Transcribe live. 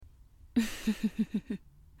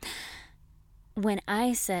When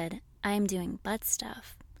I said I'm doing butt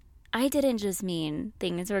stuff, I didn't just mean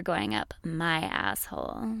things were going up my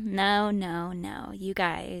asshole. No, no, no. You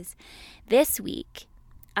guys, this week,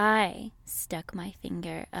 I stuck my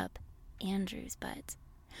finger up Andrew's butt,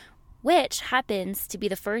 which happens to be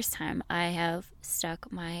the first time I have stuck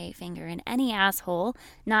my finger in any asshole,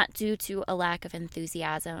 not due to a lack of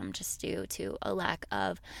enthusiasm, just due to a lack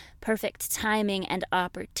of perfect timing and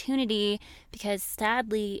opportunity, because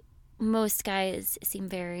sadly, most guys seem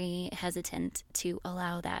very hesitant to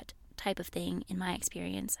allow that type of thing in my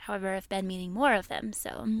experience. However, I've been meeting more of them,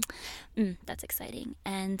 so that's exciting.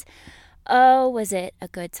 And oh, was it a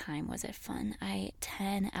good time? Was it fun? I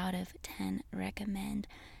 10 out of 10 recommend.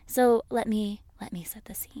 So let me set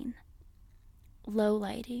the scene. Low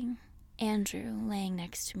lighting, Andrew laying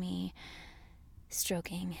next to me,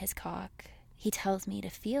 stroking his cock. He tells me to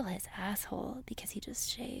feel his asshole because he just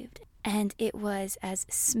shaved. And it was as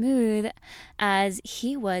smooth as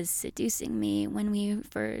he was seducing me when we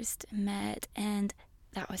first met. And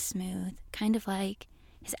that was smooth, kind of like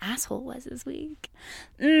his asshole was this week.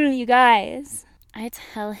 You guys. I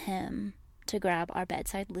tell him to grab our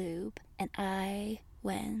bedside lube, and I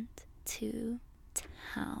went to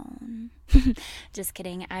town. Just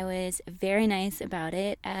kidding. I was very nice about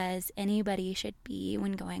it, as anybody should be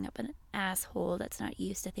when going up an asshole that's not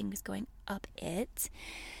used to things going up it.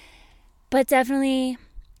 But definitely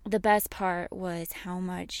the best part was how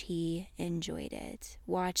much he enjoyed it.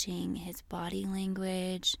 Watching his body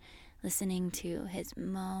language, listening to his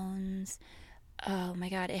moans. Oh my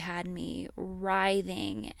God, it had me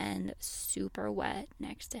writhing and super wet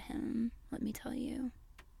next to him, let me tell you.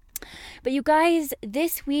 But you guys,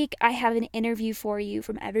 this week I have an interview for you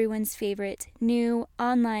from everyone's favorite new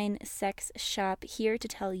online sex shop, here to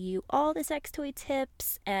tell you all the sex toy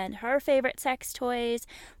tips and her favorite sex toys,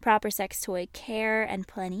 proper sex toy care, and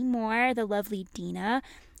plenty more. The lovely Dina,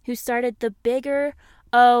 who started The Bigger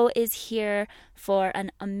O, is here for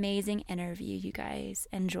an amazing interview, you guys.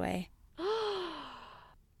 Enjoy.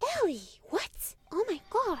 Ellie, what? Oh my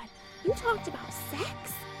God, you talked about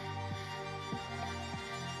sex?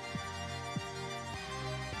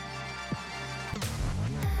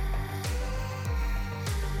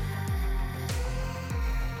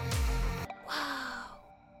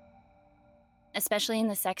 Especially in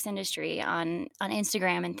the sex industry, on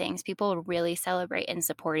Instagram and things, people really celebrate and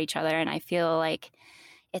support each other, and I feel like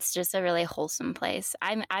it's just a really wholesome place.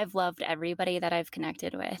 I've loved everybody that I've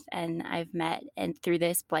connected with and I've met and through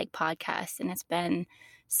this like podcast, and it's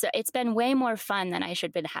been way more fun than I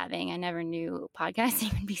should have been having. I never knew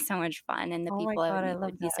podcasting would be so much fun, and the Oh my people I God, would I meet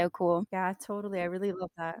love would be that. so cool. Yeah, totally. I really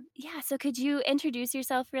love that. Yeah, so could you introduce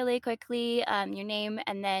yourself really quickly, your name,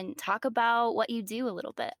 and then talk about what you do a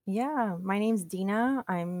little bit? Yeah, my name's Dina.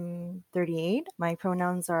 I'm 38. My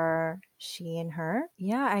pronouns are she and her.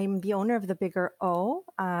 Yeah, I'm the owner of The Bigger O.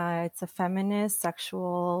 It's a feminist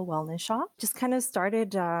sexual wellness shop. Just kind of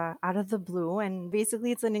started out of the blue. And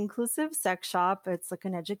basically, it's an inclusive sex shop. It's like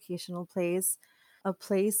an educational place, a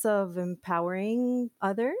place of empowering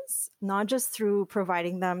others, not just through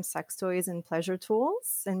providing them sex toys and pleasure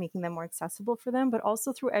tools and making them more accessible for them, but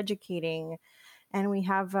also through educating. And we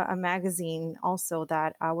have a magazine also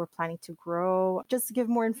that we're planning to grow, just to give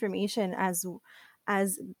more information as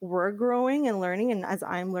we're growing and learning, and as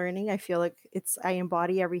I'm learning. I feel like I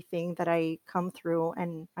embody everything that I come through,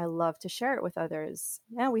 and I love to share it with others.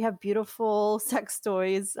 Yeah, we have beautiful sex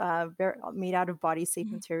toys made out of body safe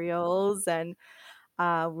materials, and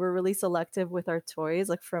we're really selective with our toys,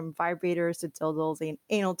 like from vibrators to dildos and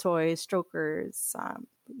anal toys, strokers,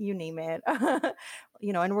 you name it.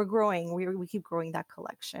 And we're growing. We keep growing that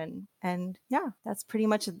collection. And yeah, that's pretty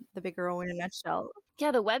much The Bigger O in a nutshell.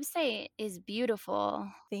 Yeah, the website is beautiful.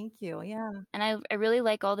 Thank you. Yeah. And I really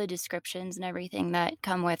like all the descriptions and everything that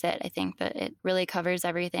come with it. I think that it really covers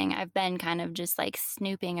everything. I've been kind of just like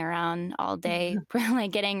snooping around all day,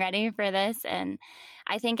 like getting ready for this. And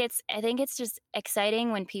I think it's just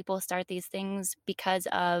exciting when people start these things because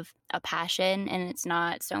of a passion, and it's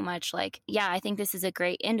not so much like, yeah, I think this is a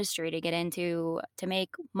great industry to get into to make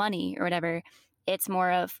money or whatever. It's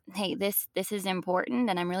more of, hey, this is important,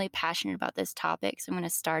 and I'm really passionate about this topic, so I'm going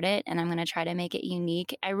to start it, and I'm going to try to make it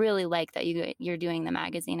unique. I really like that you're doing the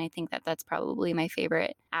magazine. I think that that's probably my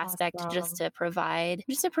favorite aspect, Awesome. just to provide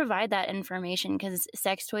that information, because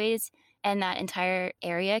sex toys and that entire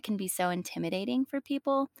area can be so intimidating for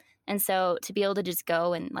people. And so to be able to just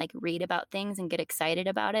go and like read about things and get excited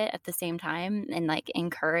about it at the same time and like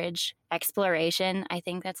encourage exploration, I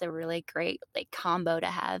think that's a really great like combo to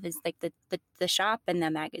have, is like the shop and the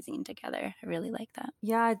magazine together. I really like that.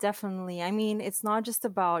 Yeah, definitely. I mean, it's not just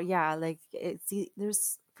about, yeah, like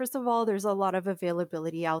there's, first of all, there's a lot of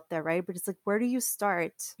availability out there, right? But it's like, where do you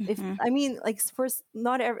start? If, I mean, like first,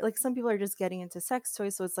 not every, like some people are just getting into sex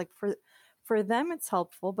toys. So it's like for them, it's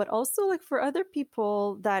helpful, but also like for other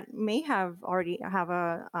people that may have already have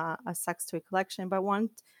a sex toy collection, but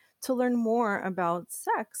want to learn more about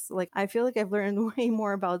sex. Like I feel like I've learned way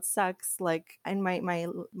more about sex like in my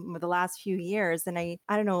the last few years. And I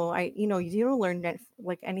don't know, you know, you don't learn that,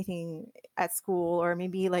 like anything at school, or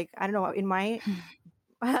maybe like, I don't know, in my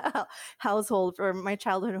household or my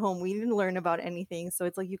childhood home, we didn't learn about anything. So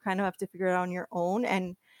it's like you kind of have to figure it out on your own.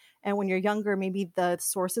 And when you're younger, maybe the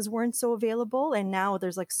sources weren't so available, and now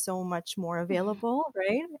there's like so much more available,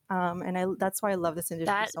 right? And that's why I love this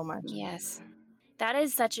industry so much. Yes. That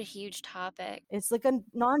is such a huge topic. It's like a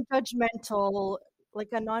non-judgmental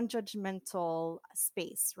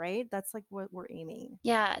space, right? That's like what we're aiming.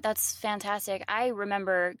 Yeah, that's fantastic. I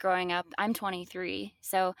remember growing up, I'm 23,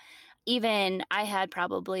 so even I had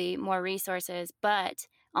probably more resources, but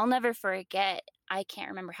I'll never forget, I can't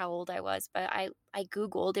remember how old I was, but I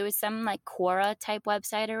Googled, it was some like Quora type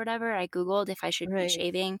website or whatever. I Googled if I should be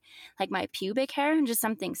shaving like my pubic hair, and just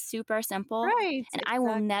something super simple. Right. And I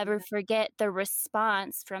will never forget the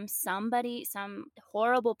response from somebody, some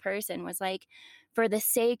horrible person was like, for the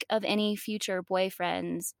sake of any future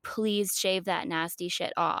boyfriends, please shave that nasty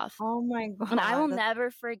shit off. Oh my God. And I will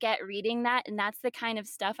never forget reading that. And that's the kind of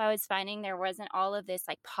stuff I was finding. There wasn't all of this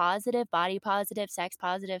like positive, body positive, sex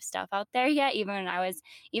positive stuff out there yet. Even when I was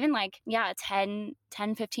like, 10,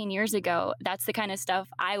 15 years ago, that's the kind of stuff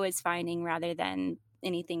I was finding rather than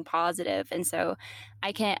anything positive. And so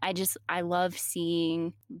I love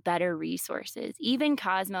seeing better resources. Even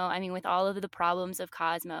Cosmo, I mean, with all of the problems of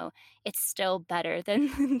Cosmo, it's still better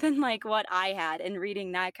than like what I had, and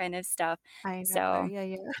reading that kind of stuff. I know. So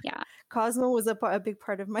yeah. Cosmo was a big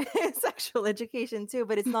part of my sexual education too,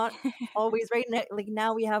 but it's not always right. Like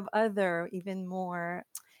now we have other, even more,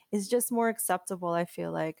 it's just more acceptable, I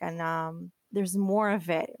feel like. And there's more of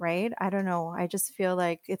it, right? I don't know. I just feel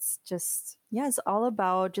like it's just, it's all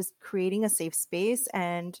about just creating a safe space,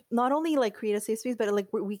 and not only like create a safe space, but like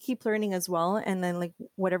we keep learning as well. And then like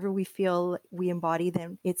whatever we feel we embody,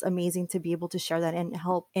 then it's amazing to be able to share that and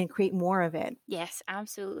help and create more of it. Yes,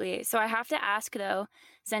 absolutely. So I have to ask though,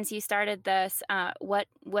 since you started this, what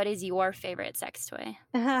is your favorite sex toy?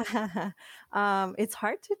 It's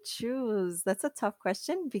hard to choose. That's a tough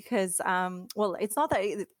question because, well, it's not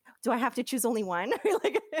that. Do I have to choose only one?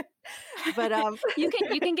 But you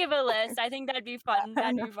can give a list. I think that'd be fun.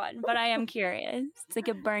 But I am curious. It's like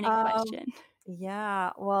a burning question.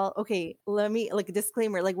 Yeah. Well, okay. Let me, like, a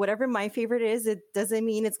disclaimer, like whatever my favorite is, it doesn't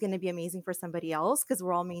mean it's going to be amazing for somebody else, because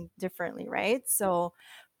we're all made differently, right? So,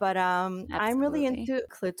 but I'm really into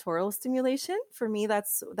clitoral stimulation. For me,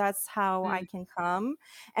 that's how I can come.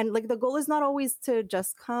 And like the goal is not always to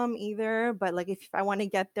just come either, but like if I want to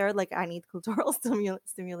get there, like I need clitoral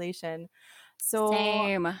stimulation. So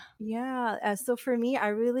same. Yeah. So for me, I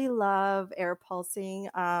really love air pulsing.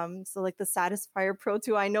 So like the Satisfyer Pro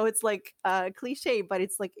 2, I know it's like cliche, but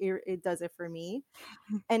it's like it does it for me.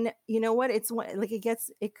 And you know what? It's like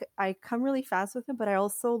I come really fast with it, but I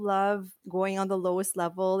also love going on the lowest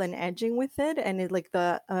level and edging with it. And it like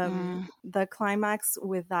the climax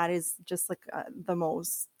with that is just like the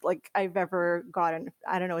most like I've ever gotten.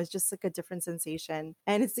 I don't know. It's just like a different sensation.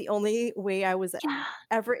 And it's the only way I was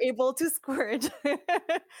ever able to squirt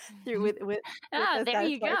through with there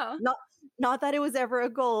you go. Not that it was ever a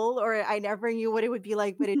goal or I never knew what it would be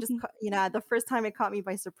like, but it just, the first time it caught me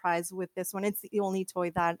by surprise with this one. It's the only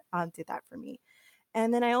toy that did that for me.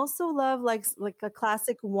 And then I also love like a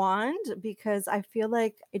classic wand, because I feel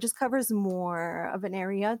like it just covers more of an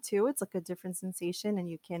area too. It's like a different sensation, and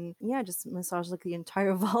you can, just massage like the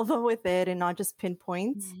entire vulva with it and not just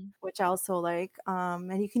pinpoint, which I also like.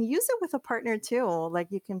 And you can use it with a partner too. Like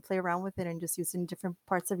you can play around with it and just use it in different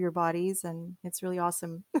parts of your bodies. And it's really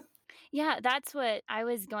awesome. Yeah, that's what I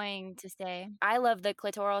was going to say. I love the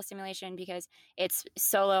clitoral stimulation because it's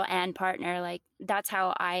solo and partner. Like that's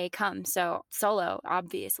how I come. So solo,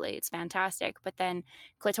 obviously, it's fantastic. But then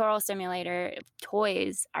clitoral stimulator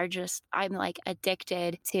toys are just, I'm like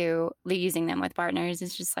addicted to using them with partners.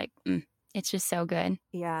 It's just like, It's just so good.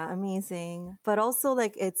 Yeah, amazing. But also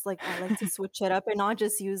like it's like I like to switch it up and not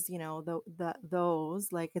just use, the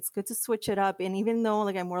those. Like it's good to switch it up. And even though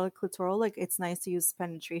like I'm more like clitoral, like it's nice to use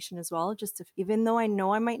penetration as well. Just to, even though I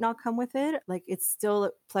know I might not come with it, like it's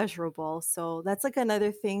still pleasurable. So that's like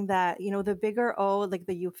another thing that, the bigger O, like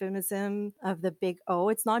the euphemism of the big O,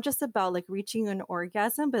 it's not just about like reaching an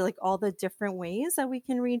orgasm, but like all the different ways that we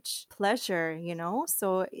can reach pleasure.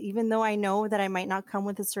 So even though I know that I might not come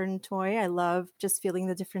with a certain toy, I love just feeling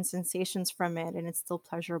the different sensations from it and it's still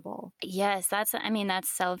pleasurable. Yes, that's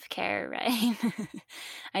self-care, right?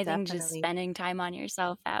 I think just Definitely. spending time on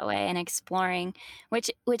yourself that way and exploring, which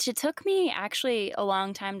it took me actually a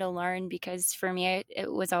long time to learn because for me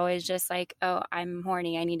it was always just like, oh, I'm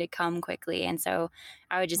horny, I need to come quickly. And so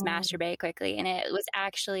I would just Mm. masturbate quickly. And it was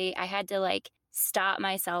actually I had to like stop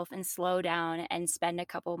myself and slow down and spend a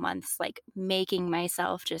couple months like making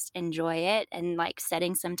myself just enjoy it and like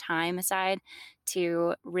setting some time aside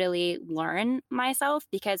to really learn myself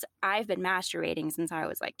because I've been masturbating since I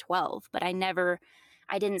was like 12, but I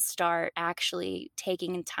didn't start actually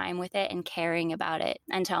taking time with it and caring about it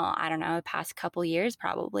until, I don't know, the past couple years,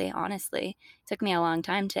 probably, honestly. It took me a long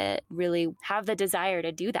time to really have the desire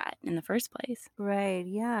to do that in the first place. Right.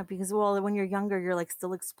 Yeah. Because, well, when you're younger, you're like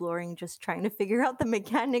still exploring, just trying to figure out the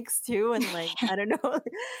mechanics too. And like, I don't know.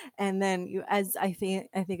 And then I think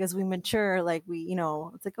as we mature, like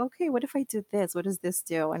it's like, okay, what if I do this? What does this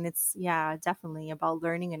do? And it's, yeah, definitely about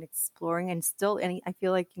learning and exploring and still, I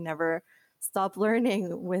feel like you never stop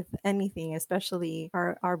learning with anything, especially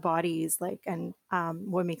our bodies, like, and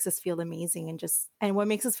what makes us feel amazing and what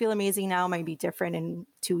makes us feel amazing now might be different in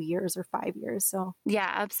 2 years or 5 years. So, Yeah,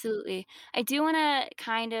 absolutely. I do want to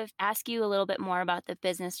kind of ask you a little bit more about the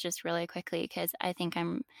business just really quickly because I think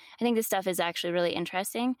this stuff is actually really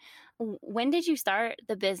interesting. When did you start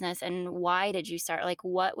the business and why did you start? Like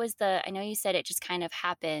what was I know you said it just kind of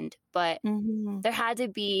happened, but mhm. there had to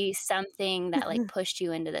be something that like pushed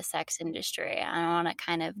you into the sex industry. I want to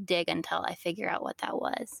kind of dig until I figure out what that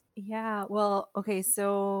was. Yeah, well, okay,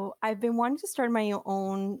 so I've been wanting to start my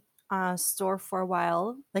own store for a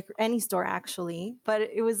while, like any store actually, but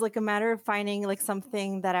it was like a matter of finding like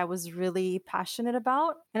something that I was really passionate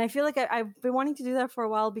about. And I feel like I've been wanting to do that for a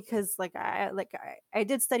while because I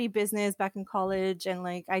did study business back in college and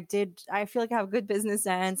I feel like I have good business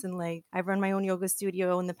sense and like I've run my own yoga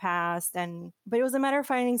studio in the past but it was a matter of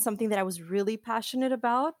finding something that I was really passionate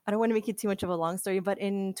about. I don't want to make it too much of a long story, but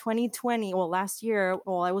in 2020, well, last year,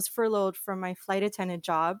 well, I was furloughed from my flight attendant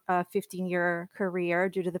job, a 15-year career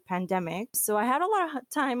due to the pandemic. So I had a lot of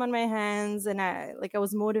time on my hands and I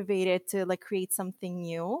was motivated to like create something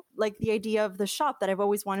new. Like the idea of the shop that I've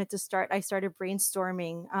always wanted to start, I started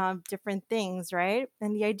brainstorming different things, right?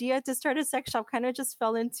 And the idea to start a sex shop kind of just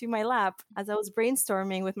fell into my lap as I was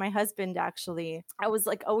brainstorming with my husband, actually. I was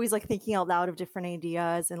like always like thinking out loud of different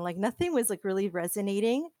ideas and like nothing was like really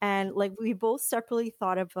resonating. And like we both separately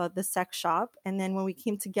thought about the sex shop. And then when we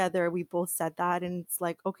came together, we both said that. And it's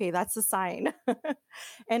like, okay, that's a sign.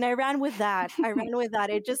 And I ran with that.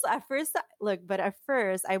 It just at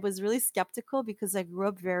first I was really skeptical because I grew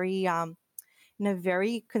up very in a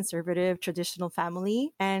very conservative traditional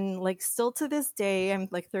family and like still to this day I'm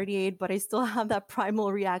like 38 but I still have that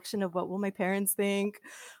primal reaction of what will my parents think,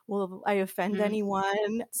 will I offend Mm-hmm.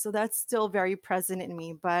 anyone, so that's still very present in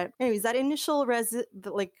me. But anyways, that initial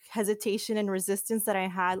hesitation and resistance that I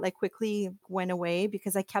had like quickly went away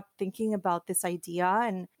because I kept thinking about this idea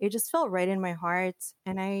and it just felt right in my heart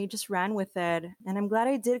and I just ran with it. And I'm glad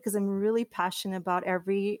I did because I'm really passionate about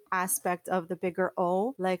every aspect of the bigger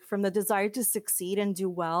O, like from the desire to succeed and do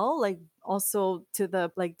well, like also to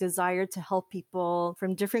the like desire to help people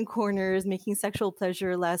from different corners, making sexual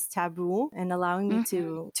pleasure less taboo and allowing me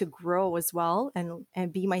Mm-hmm. to grow as well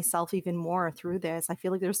and be myself even more through this. I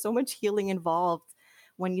feel like there's so much healing involved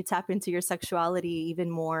when you tap into your sexuality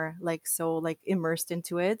even more, like so like immersed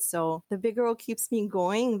into it. So the big girl keeps me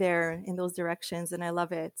going there in those directions and I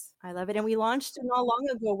love it. I love it. And we launched not long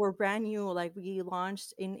ago. We're brand new. Like we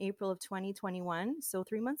launched in April of 2021. So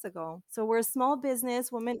 3 months ago. So we're a small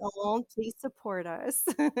business, women owned. Please support us.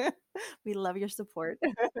 We love your support.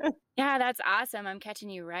 Yeah, that's awesome. I'm catching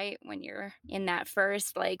you right when you're in that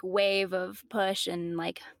first like wave of push and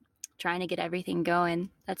like trying to get everything going.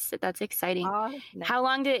 That's exciting. Nice. How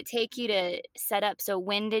long did it take you to set up? So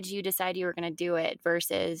when did you decide you were going to do it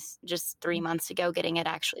versus just 3 months ago getting it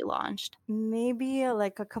actually launched? Maybe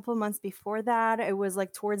like a couple months before that. It was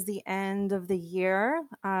like towards the end of the year,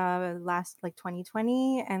 last like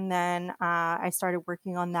 2020. And then I started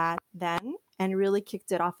working on that then. and really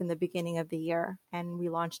kicked it off in the beginning of the year. And we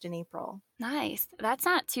launched in April. Nice. That's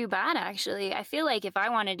not too bad, actually. I feel like if I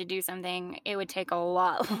wanted to do something, it would take a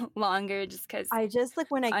lot longer just because I just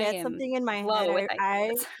like when I I get am something in my head, slow with I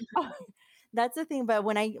ideas. that's the thing. But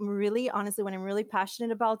when I'm really, honestly, when I'm really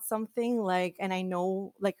passionate about something, like, and I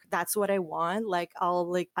know like that's what I want, like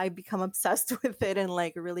I become obsessed with it and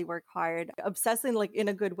like really work hard. Obsessing like in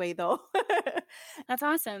a good way though. That's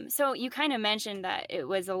awesome. So you kind of mentioned that it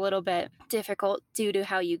was a little bit difficult due to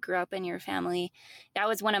how you grew up in your family. That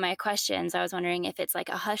was one of my questions. I was wondering if it's like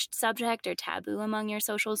a hushed subject or taboo among your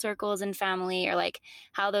social circles and family, or like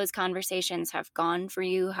how those conversations have gone for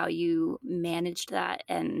you, how you managed that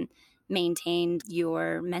and maintained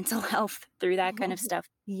your mental health through that kind of stuff.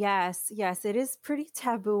 Yes, it is pretty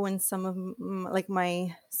taboo in some of like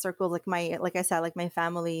my circles, like I said, like my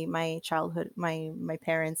family, my childhood, my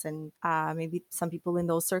parents, and maybe some people in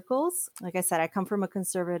those circles. Like I said, I come from a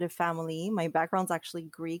conservative family. My background's actually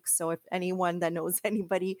Greek, so if anyone that knows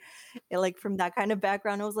anybody like from that kind of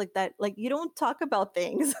background knows like that, like you don't talk about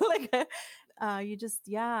things like you just,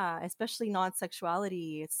 yeah, especially not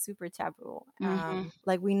sexuality. It's super taboo. Mm-hmm.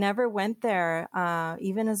 Like we never went there.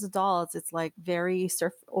 Even as adults, it's like very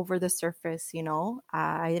over the surface, you know.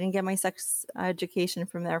 I didn't get my sex education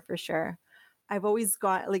from there for sure. I've always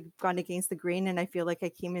gone against the grain, and I feel like I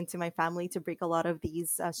came into my family to break a lot of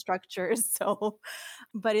these structures. So,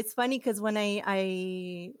 but it's funny because when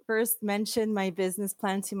I first mentioned my business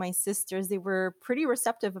plan to my sisters, they were pretty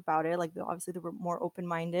receptive about it. Like obviously they were more open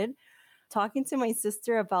minded. Talking to my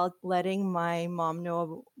sister about letting my mom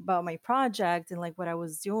know about my project and like what I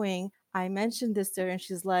was doing, I mentioned this to her and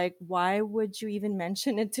she's like, why would you even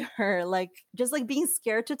mention it to her? Like, just like being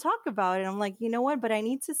scared to talk about it. I'm like, you know what? But I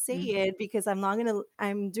need to say it because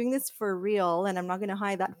I'm doing this for real and I'm not going to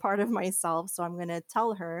hide that part of myself. So I'm going to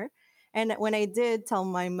tell her. And when I did tell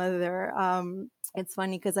my mother, it's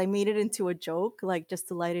funny because I made it into a joke, like just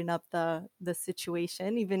to lighten up the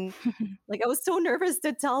situation. Even like I was so nervous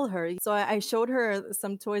to tell her. So I showed her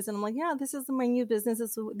some toys and I'm like, yeah, this is my new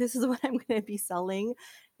business. This is what I'm going to be selling.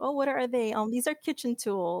 Well, what are they? These are kitchen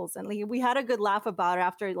tools. And like, we had a good laugh about it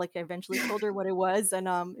after like I eventually told her what it was. And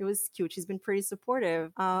it was cute. She's been pretty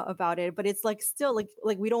supportive about it. But it's like still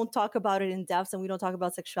like we don't talk about it in depth and we don't talk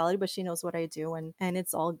about sexuality, but she knows what I do and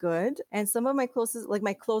it's all good. And some of my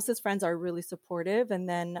closest friends are really supportive. And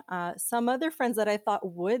then some other friends that I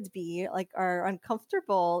thought would be like are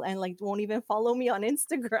uncomfortable and like won't even follow me on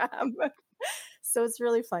Instagram. So it's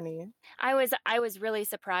really funny. I was really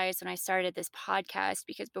surprised when I started this podcast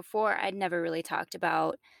because before I'd never really talked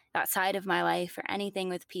about that side of my life or anything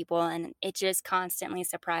with people, and it just constantly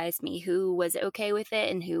surprised me who was okay with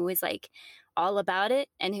it and who was like all about it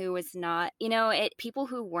and who was not. You know, people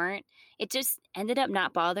who weren't, it just ended up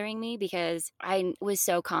not bothering me because I was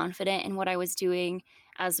so confident in what I was doing,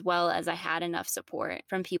 as well as I had enough support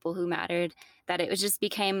from people who mattered, that it was just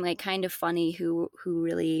became like kind of funny who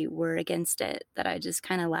really were against it, that I just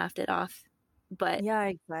kind of laughed it off. But yeah,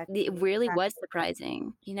 exactly. it really was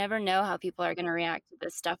surprising. You never know how people are going to react to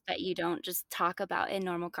this stuff that you don't just talk about in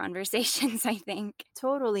normal conversations, I think.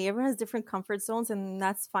 Totally. Everyone has different comfort zones and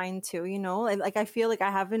that's fine too, you know? Like I feel like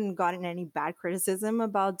I haven't gotten any bad criticism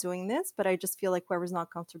about doing this, but I just feel like whoever's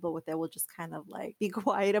not comfortable with it will just kind of like be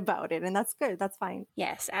quiet about it. And that's good. That's fine.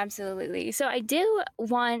 Yes, absolutely. So I do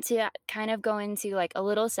want to kind of go into like a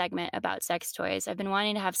little segment about sex toys. I've been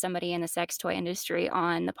wanting to have somebody in the sex toy industry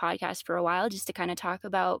on the podcast for a while just to kind of talk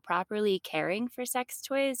about properly caring for sex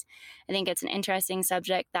toys. I think it's an interesting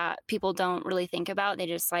subject that people don't really think about. They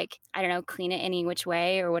just like, I don't know, clean it any which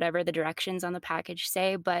way or whatever the directions on the package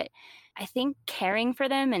say. But I think caring for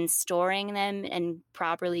them and storing them and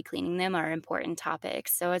properly cleaning them are important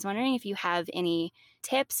topics. So I was wondering if you have any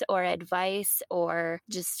tips or advice, or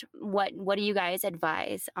just what do you guys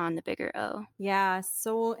advise on the bigger O? Yeah,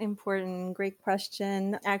 so important. Great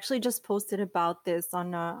question. I actually just posted about this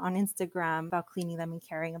on Instagram about cleaning them and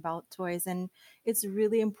caring about toys, and it's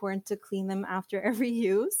really important to clean them after every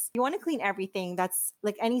use. You want to clean everything. That's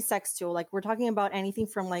like any sex tool. Like we're talking about anything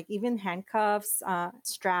from like even handcuffs,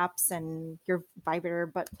 straps, and your vibrator,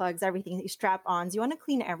 butt plugs, everything, strap-ons. You want to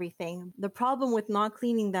clean everything. The problem with not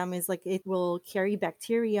cleaning them is like it will carry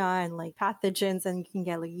bacteria and like pathogens, and you can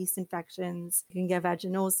get like yeast infections. You can get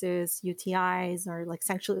vaginosis, UTIs, or like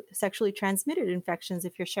sexually transmitted infections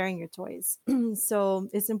if you're sharing your toys. So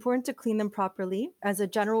it's important to clean them properly. As a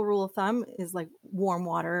general rule of thumb is like warm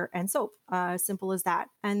water and soap. Simple as that.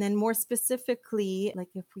 And then more specifically, like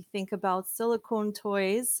if we think about silicone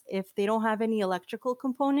toys, if they don't have any electrical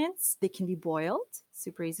components, they can be boiled.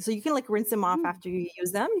 Super easy. So you can like rinse them off after you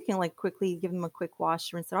use them. You can like quickly give them a quick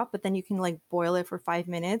wash, rinse it off, but then you can like boil it for 5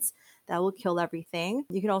 minutes. That will kill everything.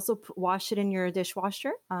 You can also wash it in your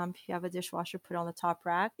dishwasher. If you have a dishwasher, put it on the top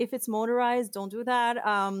rack. If it's motorized, don't do that.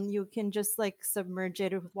 You can just like submerge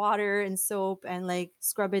it with water and soap and like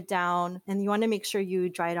scrub it down. And you want to make sure you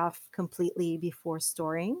dry it off completely before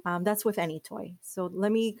storing. That's with any toy. So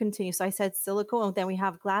let me continue. So I said silicone. Then we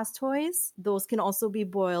have glass toys. Those can also be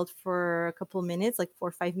boiled for a couple of minutes, like 4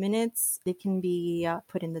 or 5 minutes. They can be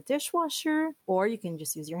put in the dishwasher, or you can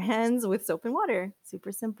just use your hands with soap and water.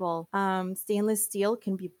 Super simple. Stainless steel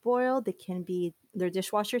can be boiled. They're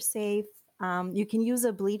dishwasher safe. You can use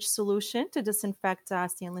a bleach solution to disinfect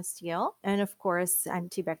stainless steel, and of course,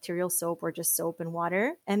 antibacterial soap or just soap and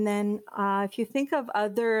water. And then, if you think of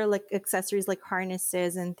other like accessories like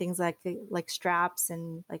harnesses and things like straps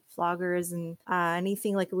and like floggers and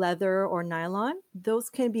anything like leather or nylon, those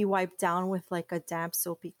can be wiped down with like a damp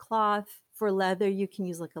soapy cloth. For leather, you can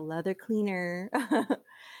use like a leather cleaner.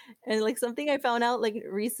 And like something I found out like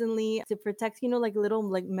recently to protect, like little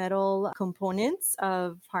like metal components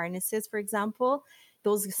of harnesses, for example,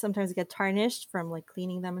 those sometimes get tarnished from like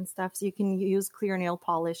cleaning them and stuff. So you can use clear nail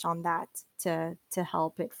polish on that to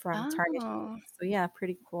help it from tarnishing. So yeah,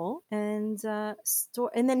 pretty cool. And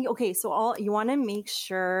and then okay, so you want to make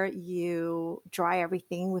sure you dry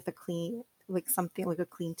everything with a clean, like something like a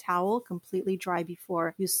clean towel, completely dry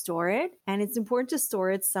before you store it. And it's important to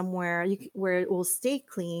store it somewhere where it will stay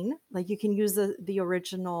clean. Like you can use the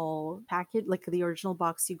original packet, like the original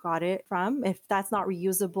box you got it from. If that's not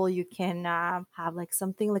reusable, you can have like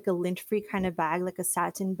something like a lint-free kind of bag, like a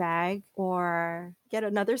satin bag, or get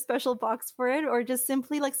another special box for it, or just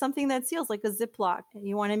simply like something that seals, like a Ziploc.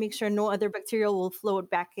 You want to make sure no other bacteria will float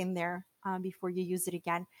back in there before you use it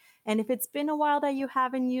again. And if it's been a while that you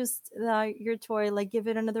haven't used your toy, like give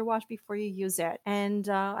it another wash before you use it. And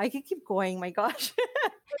I could keep going. My gosh.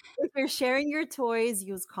 If you're sharing your toys,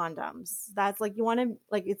 use condoms. That's like, you want to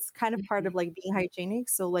like, it's kind of part of like being hygienic.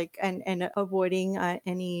 So like, and avoiding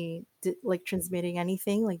any like transmitting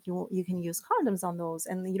anything, like you can use condoms on those,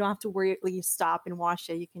 and you don't have to worry, like you stop and wash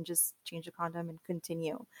it. You can just change a condom and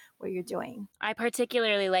continue what you're doing. I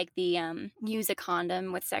particularly like the use a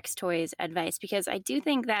condom with sex toys advice, because I do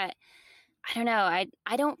think that, I don't know,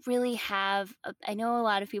 I don't really have, I know a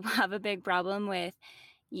lot of people have a big problem with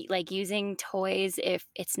like using toys if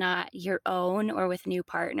it's not your own or with new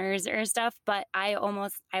partners or stuff, but I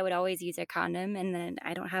would always use a condom, and then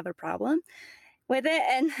I don't have a problem with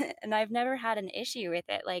it, and I've never had an issue with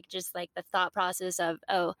it. Like just like the thought process of,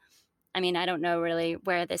 oh, I mean, I don't know really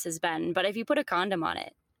where this has been, but if you put a condom on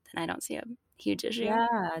it, then I don't see a huge issue.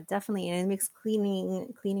 Yeah, definitely. And it makes cleaning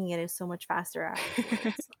it is so much faster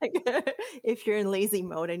afterwards. Like if you're in lazy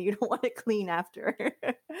mode and you don't want to clean after.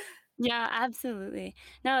 Yeah, absolutely.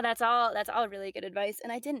 No, that's all really good advice.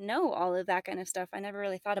 And I didn't know all of that kind of stuff. I never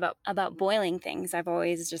really thought about boiling things. I've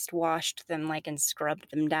always just washed them like and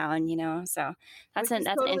scrubbed them down, So that's an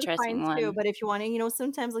interesting one too. But if you want to,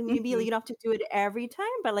 sometimes like maybe you don't have to do it every time,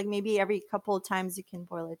 but like maybe every couple of times you can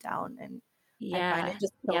boil it down. And yeah,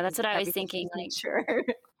 that's what I was thinking. Like, sure.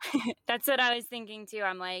 That's what I was thinking too.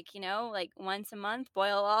 I'm like, like once a month,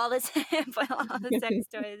 boil all the sex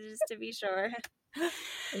toys just to be sure.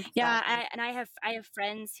 Exactly. Yeah, I have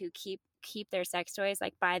friends who keep their sex toys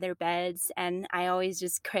like by their beds, and I always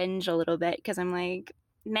just cringe a little bit because I'm like,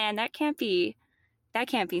 man, that can't be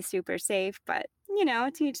super safe. But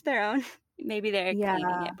to each their own. Maybe they're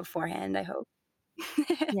cleaning it beforehand, I hope.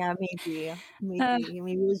 Yeah, maybe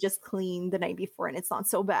it was just clean the night before and it's not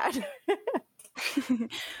so bad.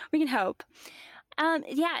 We can hope.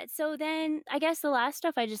 Yeah, so then I guess the last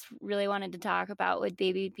stuff I just really wanted to talk about would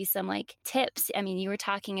be some like tips. I mean, you were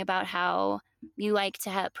talking about how you like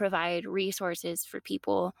to provide resources for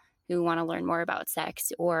people who want to learn more about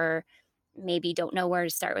sex or maybe don't know where to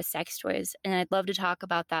start with sex toys. And I'd love to talk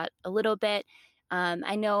about that a little bit.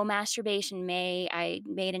 I know Masturbation May, I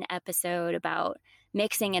made an episode about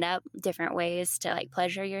mixing it up different ways to like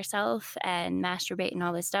pleasure yourself and masturbate and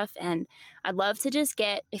all this stuff. And I'd love to just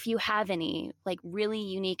get, if you have any like really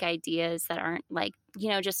unique ideas that aren't like,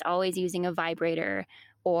 just always using a vibrator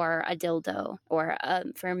or a dildo or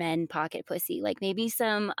for men pocket pussy, like maybe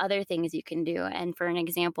some other things you can do. And for an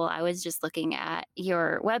example, I was just looking at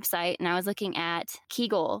your website and I was looking at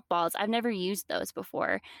Kegel balls. I've never used those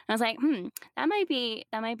before. And I was like, that might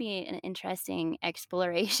be an interesting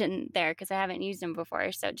exploration there because I haven't used them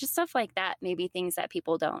before. So just stuff like that, maybe things that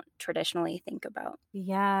people don't traditionally think about.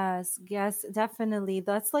 Yes, definitely.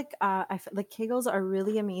 That's like like Kegels are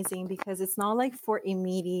really amazing because it's not like for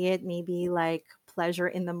immediate, maybe like pleasure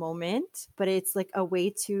in the moment, but it's like a way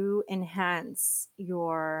to enhance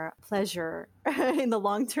your pleasure in the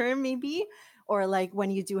long term, maybe, or like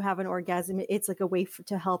when you do have an orgasm, it's like a way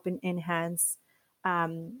to help and enhance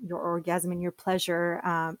your orgasm and your pleasure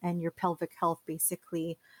and your pelvic health,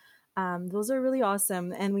 basically. Those are really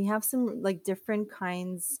awesome. And we have some like different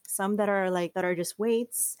kinds, some that are just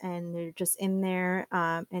weights and they're just in there.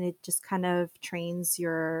 And it just kind of trains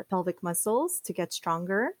your pelvic muscles to get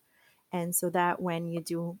stronger. And so that when you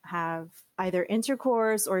do have either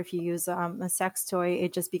intercourse or if you use a sex toy,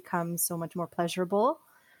 it just becomes so much more pleasurable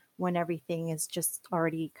when everything is just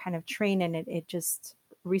already kind of trained and it just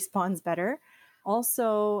responds better.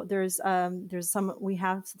 Also, we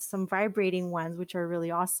have some vibrating ones, which are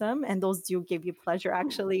really awesome. And those do give you pleasure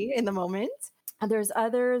actually in the moment. And there's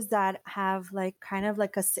others that have like kind of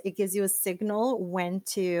like it gives you a signal when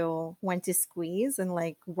to squeeze and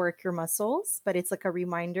like work your muscles, but it's like a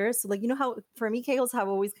reminder. So like, you know how for me, Kegels have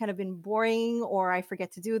always kind of been boring or I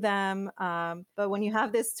forget to do them. But when you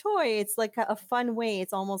have this toy, it's like a fun way.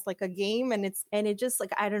 It's almost like a game and it just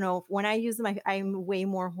like, I don't know, when I use them, I'm way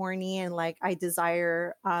more horny and like I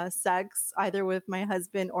desire sex either with my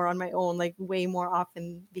husband or on my own, like way more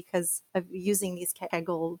often because of using these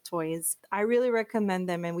Kegel toys. I really recommend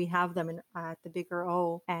them and we have them at the Bigger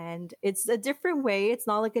O, and it's a different way. It's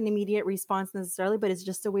not like an immediate response necessarily, but it's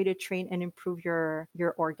just a way to train and improve your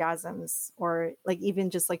orgasms or like even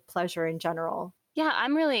just like pleasure in general. Yeah,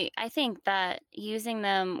 I think that using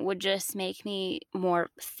them would just make me more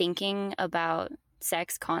thinking about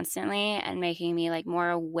sex constantly and making me like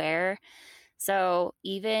more aware. So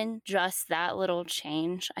even just that little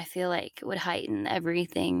change, I feel like it would heighten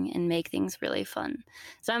everything and make things really fun.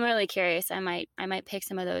 So I'm really curious. I might pick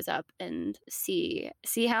some of those up and see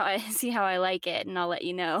how I like it, and I'll let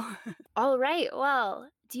you know. All right. Well,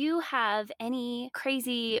 do you have any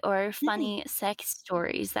crazy or funny sex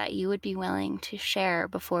stories that you would be willing to share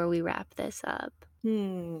before we wrap this up?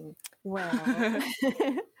 Well.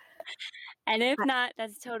 And if not,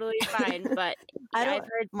 that's totally fine. But I've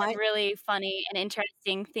heard some really funny and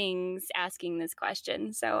interesting things asking this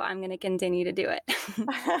question, so I'm going to continue to do it.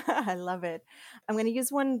 I love it. I'm going to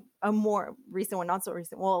use a more recent one, not so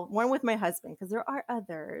recent. Well, one with my husband, because there are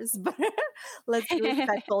others, but let's be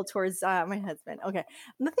respectful towards my husband. Okay.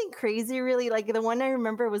 Nothing crazy, really. Like the one I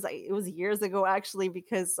remember it was years ago, actually,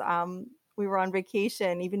 because we were on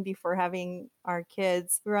vacation even before having our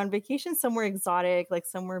kids. We were on vacation somewhere exotic, like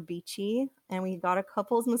somewhere beachy, and we got a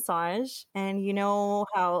couple's massage. And you know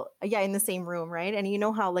how, in the same room, right? And you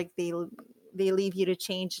know how like they leave you to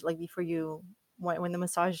change like before when the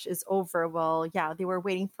massage is over. Well, yeah, they were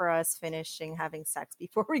waiting for us finishing having sex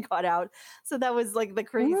before we got out. So that was like the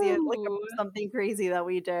craziest, like something crazy that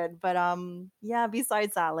we did. But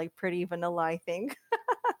besides that, like pretty vanilla, I think.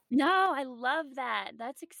 No, I love that.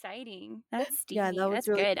 That's exciting. That's steamy. Yeah, that was That's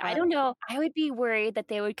really good. fun. I don't know. I would be worried that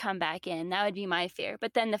they would come back in. That would be my fear.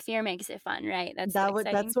 But then the fear makes it fun, right? That's what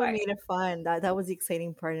made it fun. That was the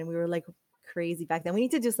exciting part. And we were like crazy back then. We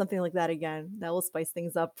need to do something like that again. That will spice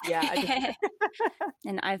things up. Yeah.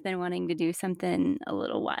 And I've been wanting to do something a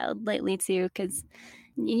little wild lately too, because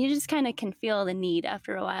you just kind of can feel the need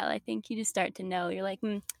after a while. I think you just start to know. You're like,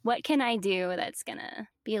 what can I do that's going to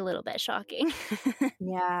be a little bit shocking?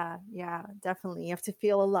 Yeah, definitely. You have to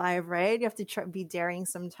feel alive, right? You have to be daring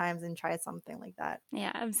sometimes and try something like that.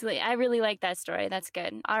 Yeah, absolutely. I really like that story. That's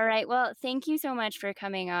good. All right. Well, thank you so much for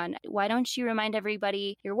coming on. Why don't you remind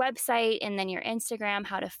everybody your website and then your Instagram,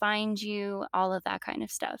 how to find you, all of that kind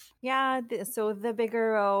of stuff? Yeah. So The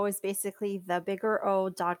Bigger O is basically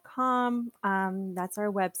thebiggero.com. That's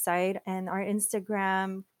our website, and our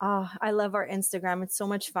Instagram. Oh, I love our Instagram. It's so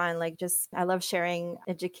much fun. I love sharing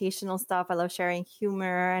educational stuff. I love sharing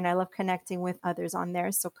humor, and I love connecting with others on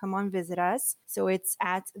there. So come on, visit us. So it's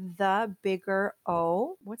at The Bigger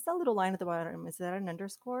O. What's that little line at the bottom? Is that an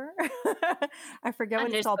underscore? I forget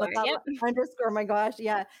what it's called, but that underscore, my gosh.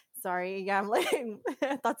 Yeah. Sorry. Yeah. I'm like,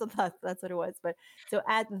 that's what it was. But so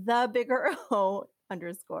at The Bigger O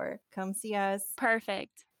 _. Come see us.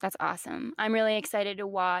 Perfect. That's awesome. I'm really excited to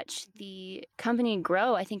watch the company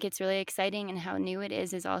grow. I think it's really exciting, and how new it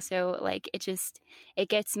is also like it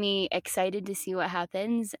gets me excited to see what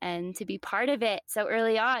happens and to be part of it so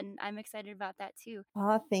early on. I'm excited about that too.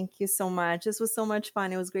 Oh, thank you so much. This was so much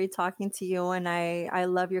fun. It was great talking to you, and I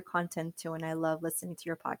love your content too, and I love listening to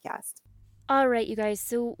your podcast. All right, you guys.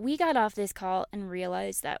 So we got off this call and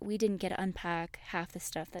realized that we didn't get to unpack half the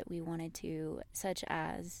stuff that we wanted to, such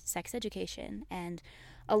as sex education and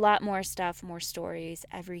a lot more stuff, more stories,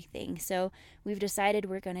 everything. So we've decided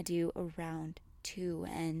we're going to do a round 2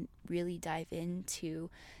 and really dive into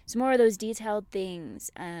some more of those detailed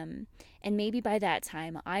things. And maybe by that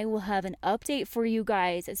time, I will have an update for you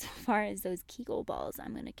guys as far as those Kegel balls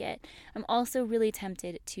I'm going to get. I'm also really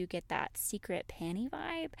tempted to get that secret panty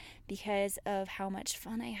vibe because of how much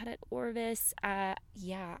fun I had at Orvis.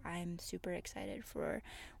 Yeah, I'm super excited for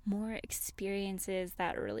more experiences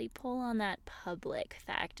that really pull on that public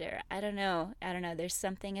factor. I don't know. There's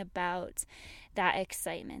something about that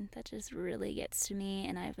excitement that just really gets to me,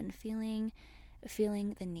 and I've been feeling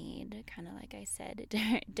the need, kind of like I said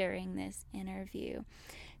during this interview.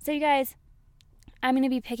 So you guys, I'm going to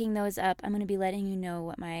be picking those up. I'm going to be letting you know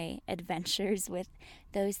what my adventures with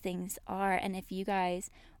those things are. And if you guys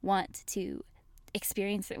want to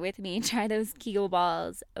experience it with me, try those Kegel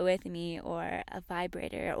balls with me, or a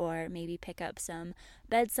vibrator, or maybe pick up some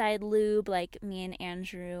bedside lube like me and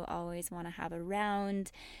Andrew always want to have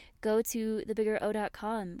around, go to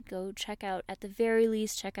thebiggero.com. Go check out, at the very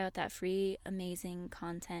least, check out that free, amazing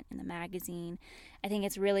content in the magazine. I think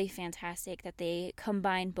it's really fantastic that they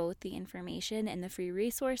combine both the information and the free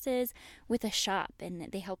resources with a shop,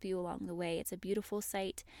 and they help you along the way. It's a beautiful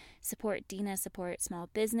site. Support Dina, support small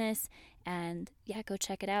business, and yeah, go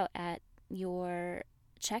check it out at your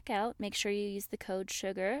checkout. Make sure you use the code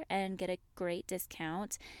SUGAR and get a great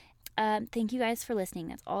discount. Thank you guys for listening.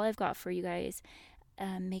 That's all I've got for you guys.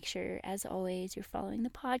 Make sure, as always, you're following the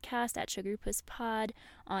podcast at SugarPussPod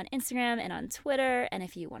on Instagram and on Twitter. And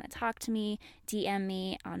if you want to talk to me, DM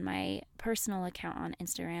me on my personal account on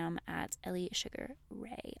Instagram at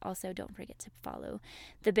EllieSugarRay. Also, don't forget to follow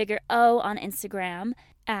The Bigger O on Instagram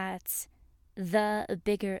at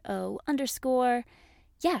 @TheBiggerO_.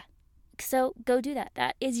 Yeah, so go do that.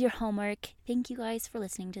 That is your homework. Thank you guys for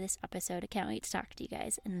listening to this episode. I can't wait to talk to you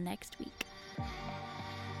guys next week.